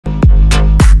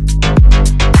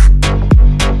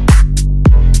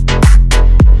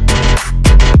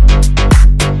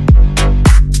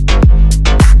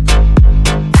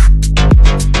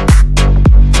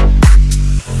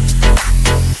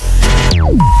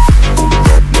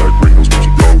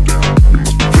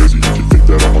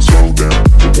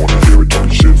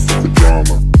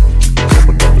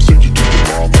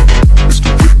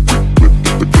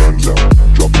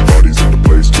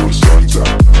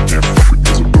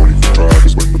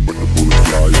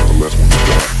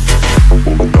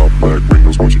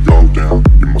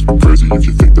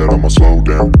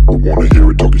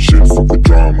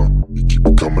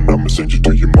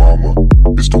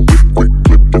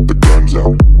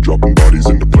Dropping bodies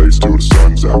into place till the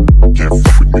sun's out. Can't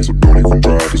fuck with me, so don't even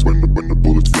try. Cause when the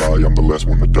bullets fly, I'm the last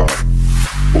one to die.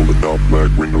 Pulling up black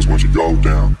windows once you go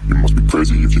down. You must be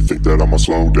crazy if you think that I'ma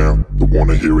slow down. Don't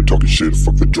wanna hear it talking shit,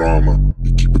 fuck the drama.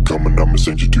 You keep it coming, I'ma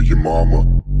send you to your mama.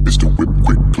 Pistol whip,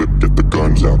 quick clip, get the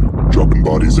guns out. Dropping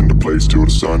bodies into place till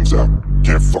the sun's out.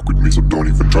 Can't fuck with me, so don't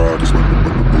even try. Cause when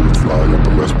the bullets fly, I'm the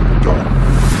last one to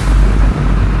die.